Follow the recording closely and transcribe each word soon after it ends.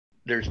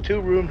There's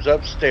 2 rooms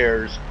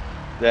upstairs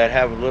that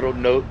have a little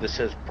note that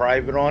says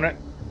private on it,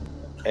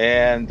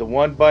 and the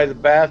one by the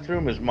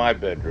bathroom is my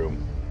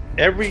bedroom.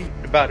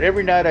 About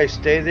every night I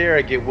stay there,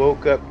 I get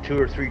woke up 2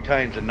 or 3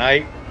 times a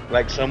night,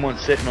 like someone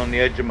sitting on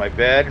the edge of my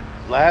bed.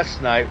 Last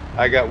night,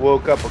 I got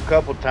woke up a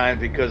couple times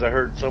because I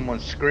heard someone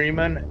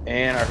screaming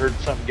and I heard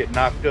something get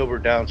knocked over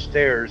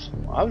downstairs.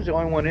 I was the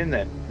only one in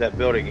that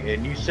building,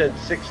 and you said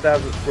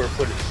 6,000 square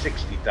foot is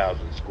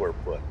 60,000 square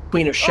foot.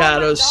 Queen of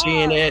Shadows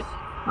seeing it.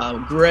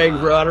 Greg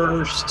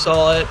Rudder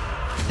saw it.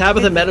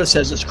 Tabitha Meadows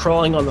says it's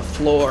crawling on the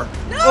floor.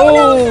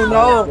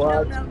 No.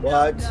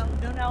 What?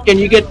 No. Can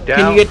you get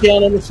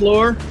down on the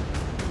floor?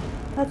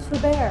 That's the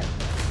bear.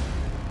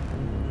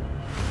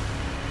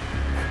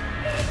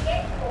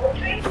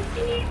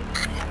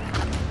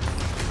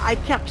 I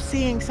kept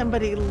seeing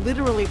somebody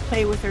literally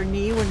play with her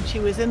knee when she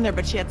was in there,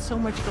 but she had so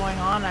much going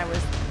on, I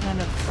was kind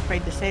of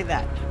afraid to say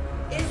that.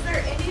 Is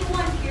there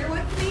anyone here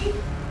with me?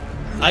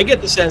 I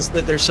get the sense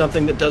that there's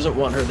something that doesn't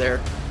want her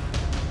there.